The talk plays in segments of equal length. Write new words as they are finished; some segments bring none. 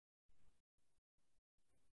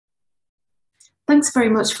Thanks very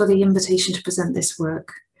much for the invitation to present this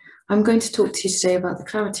work. I'm going to talk to you today about the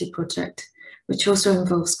Clarity Project, which also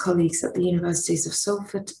involves colleagues at the Universities of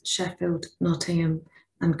Salford, Sheffield, Nottingham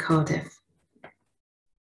and Cardiff.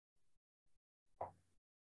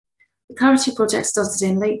 The Clarity Project started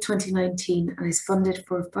in late 2019 and is funded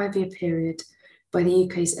for a 5-year period by the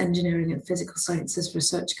UK's Engineering and Physical Sciences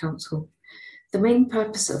Research Council. The main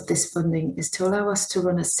purpose of this funding is to allow us to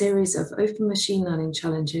run a series of open machine learning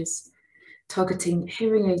challenges targeting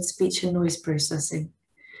hearing aid speech and noise processing.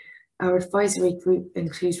 Our advisory group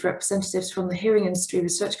includes representatives from the Hearing Industry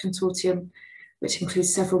Research Consortium, which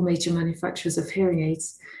includes several major manufacturers of hearing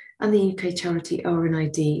aids, and the UK charity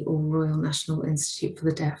RNID, or Royal National Institute for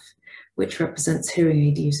the Deaf, which represents hearing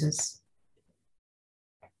aid users.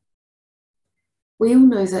 We all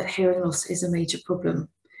know that hearing loss is a major problem.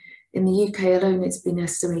 In the UK alone, it's been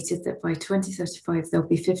estimated that by 2035, there'll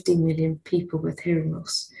be 15 million people with hearing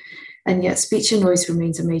loss. And yet speech and noise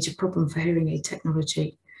remains a major problem for hearing aid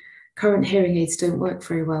technology. Current hearing aids don't work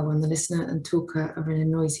very well when the listener and talker are in a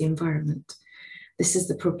noisy environment. This is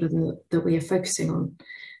the problem that we are focusing on.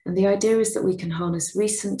 And the idea is that we can harness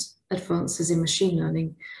recent advances in machine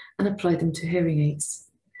learning and apply them to hearing aids.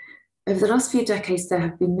 Over the last few decades, there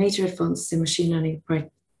have been major advances in machine learning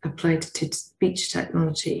applied to speech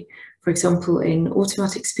technology. For example, in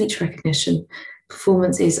automatic speech recognition,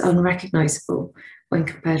 performance is unrecognizable when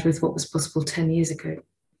compared with what was possible 10 years ago.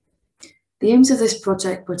 The aims of this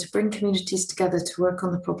project were to bring communities together to work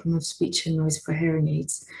on the problem of speech and noise for hearing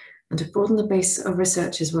aids and to broaden the base of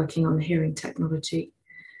researchers working on hearing technology.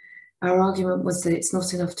 Our argument was that it's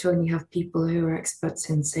not enough to only have people who are experts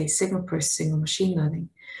in, say, signal processing or machine learning.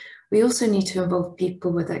 We also need to involve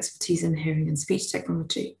people with expertise in hearing and speech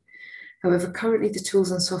technology. However, currently the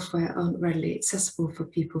tools and software aren't readily accessible for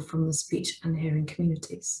people from the speech and hearing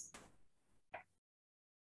communities.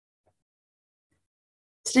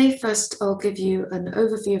 Today, first, I'll give you an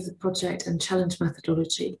overview of the project and challenge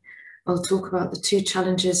methodology. I'll talk about the 2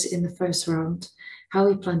 challenges in the first round, how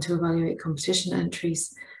we plan to evaluate competition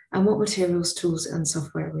entries, and what materials, tools, and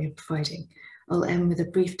software we are providing. I'll end with a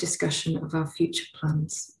brief discussion of our future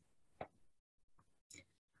plans.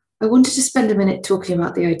 I wanted to spend a minute talking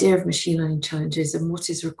about the idea of machine learning challenges and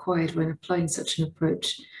what is required when applying such an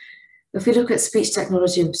approach. If we look at speech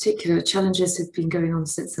technology in particular, challenges have been going on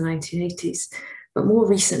since the 1980s. But more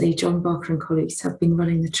recently, John Barker and colleagues have been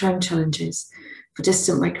running the CHIME challenges for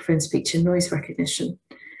distant microphone speech and noise recognition.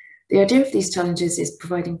 The idea of these challenges is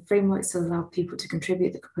providing frameworks that allow people to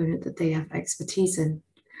contribute the component that they have expertise in.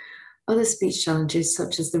 Other speech challenges,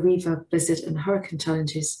 such as the reverb, blizzard, and hurricane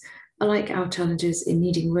challenges, are like our challenges in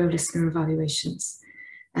needing real listener evaluations.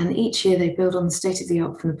 And each year they build on the state of the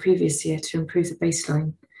art from the previous year to improve the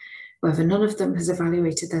baseline. However, none of them has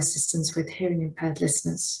evaluated their systems with hearing impaired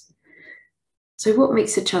listeners. So what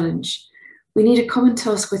makes a challenge? We need a common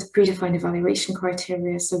task with predefined evaluation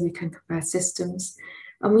criteria so we can compare systems,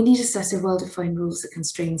 and we need a set of well-defined rules that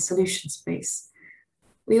constrain the solution space.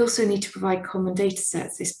 We also need to provide common data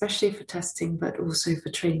sets, especially for testing, but also for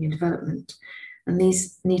training and development. And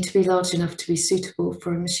these need to be large enough to be suitable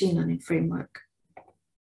for a machine learning framework.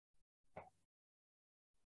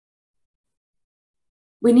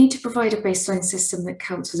 We need to provide a baseline system that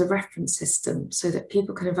counts as a reference system so that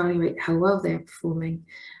people can evaluate how well they are performing,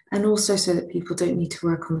 and also so that people don't need to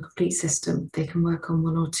work on the complete system. They can work on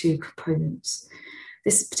 1 or 2 components.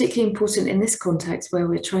 This is particularly important in this context where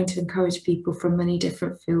we're trying to encourage people from many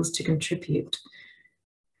different fields to contribute.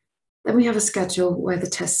 Then we have a schedule where the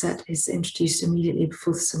test set is introduced immediately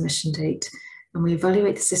before the submission date, and we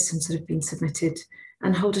evaluate the systems that have been submitted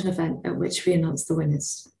and hold an event at which we announce the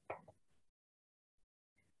winners.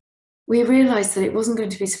 We realised that it wasn't going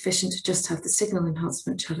to be sufficient to just have the signal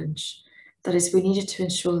enhancement challenge. That is, we needed to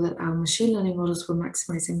ensure that our machine learning models were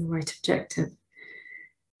maximising the right objective.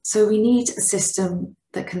 So we need a system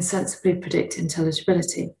that can sensibly predict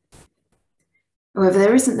intelligibility. However,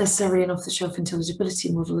 there isn't necessarily an off-the-shelf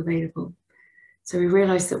intelligibility model available. So we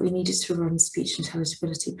realised that we needed to run speech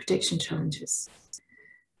intelligibility prediction challenges.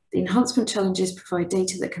 The enhancement challenges provide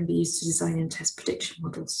data that can be used to design and test prediction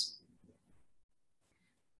models.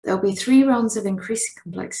 There'll be 3 rounds of increasing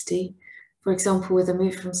complexity, for example, with a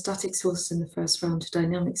move from static sources in the first round to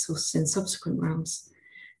dynamic sources in subsequent rounds,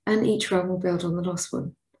 and each round will build on the last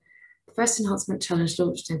one. The first enhancement challenge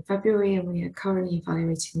launched in February, and we are currently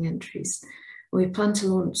evaluating the entries. We plan to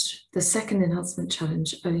launch the second enhancement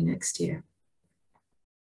challenge early next year.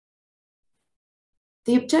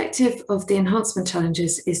 The objective of the enhancement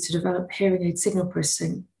challenges is to develop hearing aid signal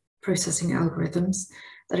processing algorithms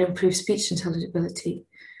that improve speech intelligibility.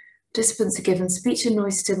 Participants are given speech and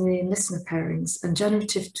noise stimulating listener pairings and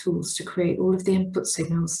generative tools to create all of the input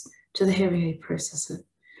signals to the hearing aid processor.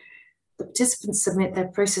 The participants submit their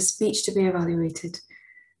processed speech to be evaluated,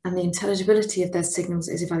 and the intelligibility of their signals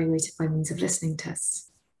is evaluated by means of listening tests.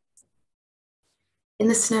 In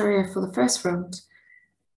the scenario for the first round,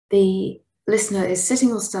 the listener is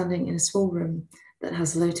sitting or standing in a small room that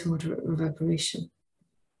has low to moderate reverberation.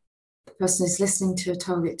 The person is listening to a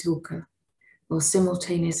target talker, while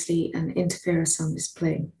simultaneously an interferer sound is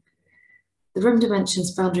playing. The room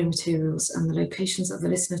dimensions, boundary materials, and the locations of the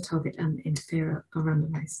listener, target, and interferer are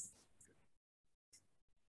randomized.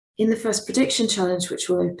 In the first prediction challenge, which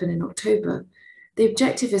will open in October, the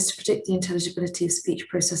objective is to predict the intelligibility of speech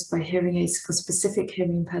processed by hearing aids for specific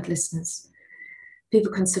hearing impaired listeners.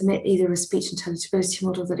 People can submit either a speech intelligibility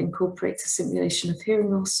model that incorporates a simulation of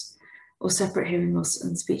hearing loss, or separate hearing loss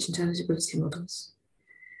and speech intelligibility models.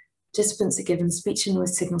 Participants are given speech and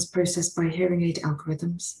noise signals processed by hearing aid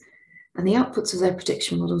algorithms, and the outputs of their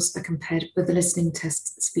prediction models are compared with the listening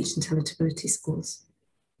test speech intelligibility scores.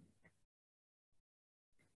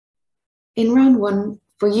 In round one,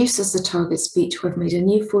 for use as the target speech, we've made a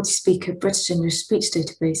new 40-speaker British English speech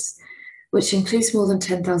database, which includes more than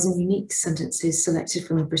 10,000 unique sentences selected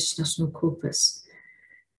from the British National Corpus.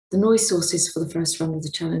 The noise sources for the first round of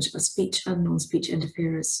the challenge are speech and non-speech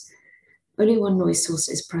interferers. Only one noise source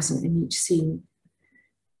is present in each scene,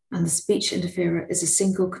 and the speech interferer is a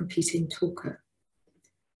single competing talker.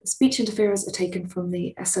 The speech interferers are taken from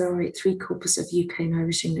the SLR83 corpus of UK and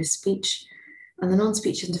Irish English speech, and the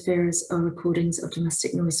non-speech interferers are recordings of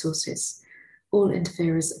domestic noise sources. All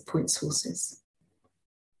interferers are point sources.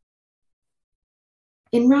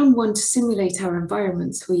 In round one, to simulate our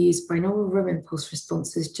environments, we used binaural room impulse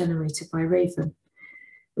responses generated by Raven.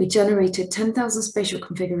 We generated 10,000 spatial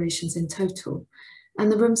configurations in total,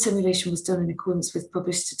 and the room simulation was done in accordance with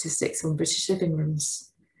published statistics on British living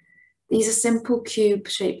rooms. These are simple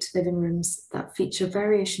cube-shaped living rooms that feature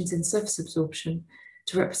variations in surface absorption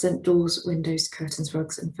to represent doors, windows, curtains,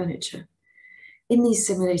 rugs, and furniture. In these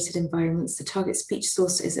simulated environments, the target speech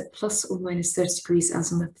source is at plus or minus 30 degrees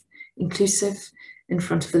azimuth, inclusive, in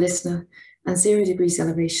front of the listener, and 0 degrees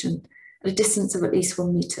elevation, at a distance of at least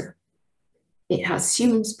 1 meter. It has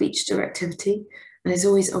human speech directivity and is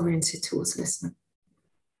always oriented towards the listener.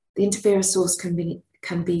 The interferer source can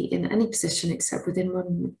be in any position except within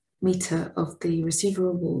 1 meter of the receiver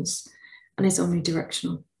or walls, and is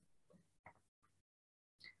omnidirectional.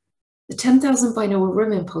 The 10,000 binaural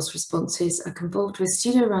room impulse responses are convolved with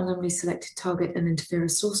pseudo-randomly selected target and interferer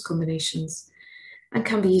source combinations, and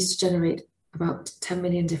can be used to generate about 10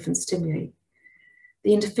 million different stimuli.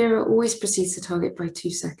 The interferer always precedes the target by 2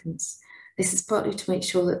 seconds. This is partly to make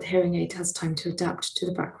sure that the hearing aid has time to adapt to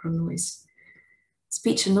the background noise.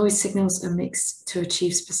 Speech and noise signals are mixed to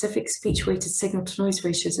achieve specific speech-weighted signal-to-noise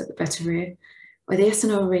ratios at the better ear, where the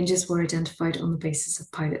SNR ranges were identified on the basis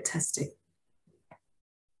of pilot testing.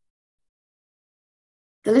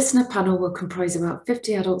 The listener panel will comprise about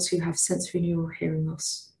 50 adults who have sensorineural hearing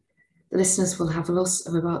loss. The listeners will have a loss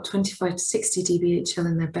of about 25 to 60 dBHL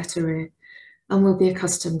in their better ear, and will be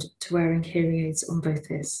accustomed to wearing hearing aids on both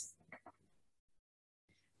ears.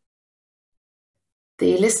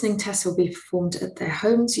 The listening tests will be performed at their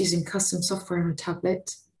homes using custom software on a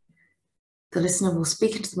tablet. The listener will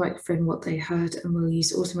speak into the microphone what they heard and will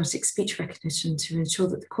use automatic speech recognition to ensure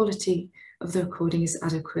that the quality of the recording is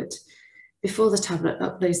adequate before the tablet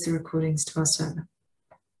uploads the recordings to our server.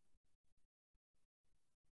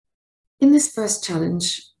 In this first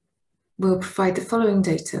challenge, we'll provide the following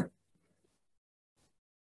data: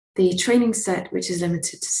 the training set, which is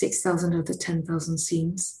limited to 6,000 of the 10,000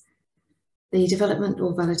 scenes, the development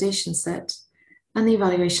or validation set, and the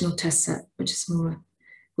evaluation or test set, which is smaller.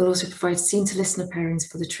 We'll also provide scene-to-listener pairings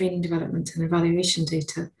for the training, development, and evaluation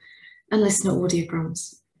data, and listener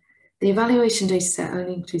audiograms. The evaluation data set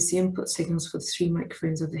only includes the input signals for the 3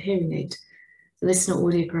 microphones of the hearing aid, the listener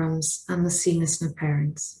audiograms, and the scene-listener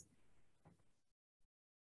pairings.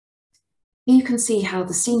 Here you can see how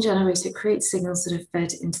the scene generator creates signals that are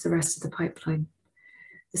fed into the rest of the pipeline.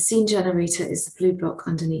 The scene generator is the blue block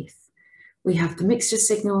underneath. We have the mixture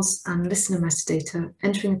signals and listener metadata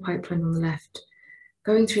entering the pipeline on the left,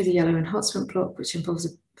 going through the yellow enhancement block, which involves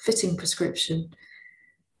a fitting prescription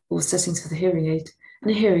or settings for the hearing aid, and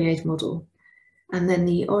a hearing aid model, and then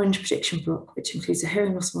the orange prediction block, which includes a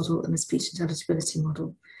hearing loss model and a speech intelligibility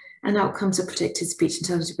model, and outcomes are predicted speech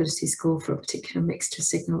intelligibility score for a particular mixture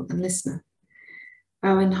signal and listener.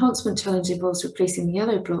 Our enhancement challenge involves replacing the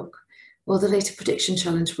yellow block, while the later prediction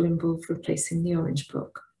challenge will involve replacing the orange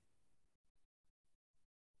block.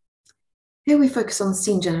 Here we focus on the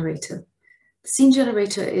scene generator. The scene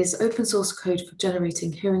generator is open source code for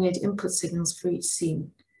generating hearing aid input signals for each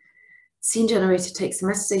scene. The scene generator takes the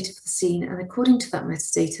metadata for the scene and, according to that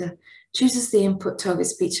metadata, chooses the input target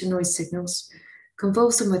speech and noise signals,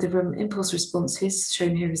 convolves them with the room impulse responses,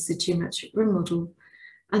 shown here as the geometric room model,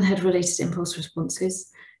 and head-related impulse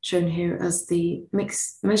responses, shown here as the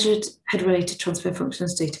measured head-related transfer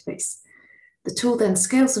functions database. The tool then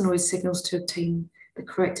scales the noise signals to obtain the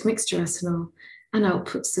correct mixture SNR and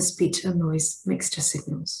outputs the speech and noise mixture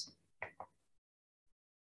signals.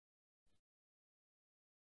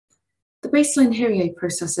 The baseline hearing aid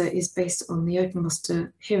processor is based on the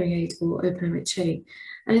OpenMaster hearing aid, or OpenMHA,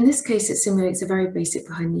 and in this case it simulates a very basic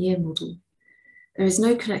behind-the-ear model. There is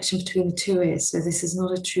no connection between the two ears, so this is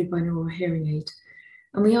not a true binaural hearing aid,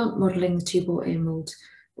 and we aren't modelling the tube or ear mold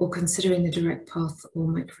or considering the direct path or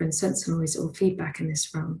microphone sensor noise or feedback in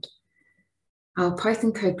this round. Our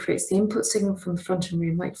Python code creates the input signal from the front and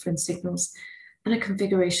rear microphone signals and a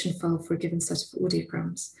configuration file for a given set of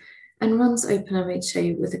audiograms, and runs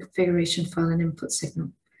OpenMHA with a configuration file and input signal.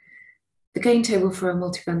 The gain table for our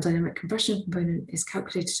multiband dynamic compression component is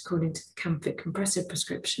calculated according to the CamFit compressor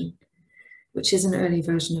prescription, which is an early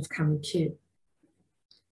version of CamEQ.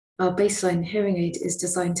 Our baseline hearing aid is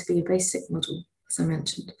designed to be a basic model, as I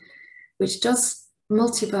mentioned, which does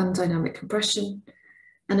multiband dynamic compression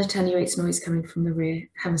and attenuates noise coming from the rear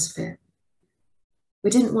hemisphere. We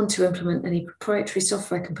didn't want to implement any proprietary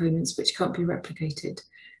software components which can't be replicated,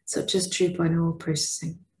 such as true binaural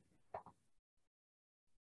processing.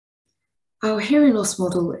 Our hearing loss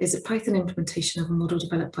model is a Python implementation of a model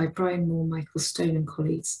developed by Brian Moore, Michael Stone and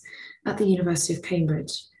colleagues at the University of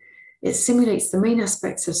Cambridge. It simulates the main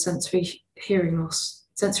aspects of sensory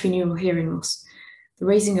neural hearing loss, the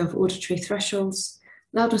raising of auditory thresholds,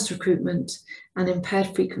 loudness recruitment, and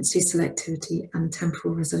impaired frequency selectivity and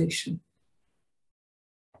temporal resolution.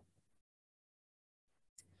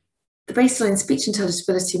 The baseline speech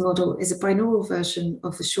intelligibility model is a binaural version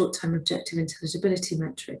of the short-term objective intelligibility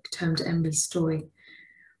metric termed MB-STORY,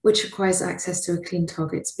 which requires access to a clean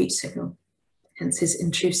target speech signal, hence is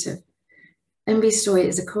intrusive. MB-STORY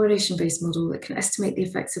is a correlation-based model that can estimate the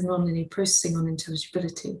effects of nonlinear processing on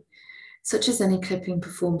intelligibility, such as any clipping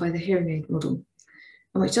performed by the hearing aid model,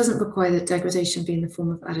 and which doesn't require that degradation be in the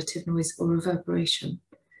form of additive noise or reverberation.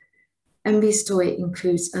 MB-STORY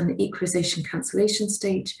includes an equalization cancellation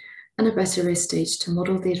stage and a better ear stage to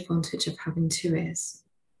model the advantage of having two ears.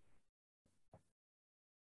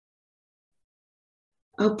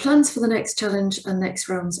 Our plans for the next challenge and next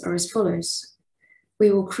rounds are as follows.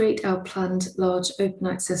 We will create our planned large open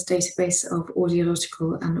access database of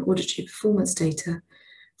audiological and auditory performance data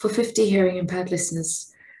for 50 hearing impaired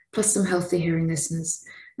listeners, plus some healthy hearing listeners,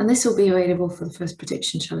 and this will be available for the first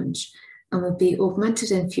prediction challenge and will be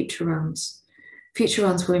augmented in future rounds. Future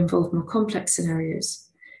rounds will involve more complex scenarios.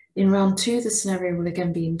 In round 2, the scenario will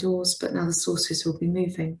again be indoors, but now the sources will be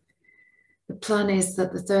moving. The plan is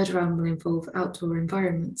that the third round will involve outdoor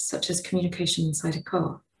environments, such as communication inside a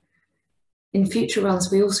car. In future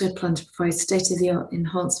rounds, we also plan to provide state-of-the-art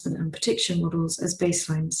enhancement and prediction models as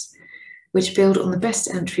baselines, which build on the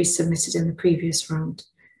best entries submitted in the previous round.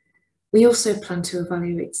 We also plan to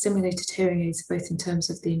evaluate simulated hearing aids, both in terms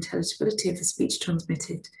of the intelligibility of the speech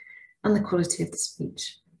transmitted and the quality of the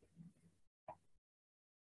speech.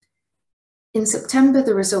 In September,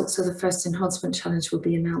 the results of the first enhancement challenge will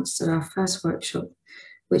be announced at our first workshop,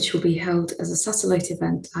 which will be held as a satellite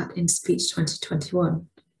event at InSpeech 2021.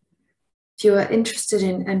 If you are interested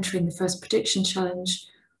in entering the first prediction challenge,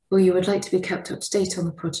 or you would like to be kept up to date on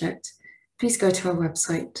the project, please go to our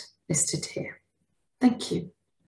website listed here. Thank you.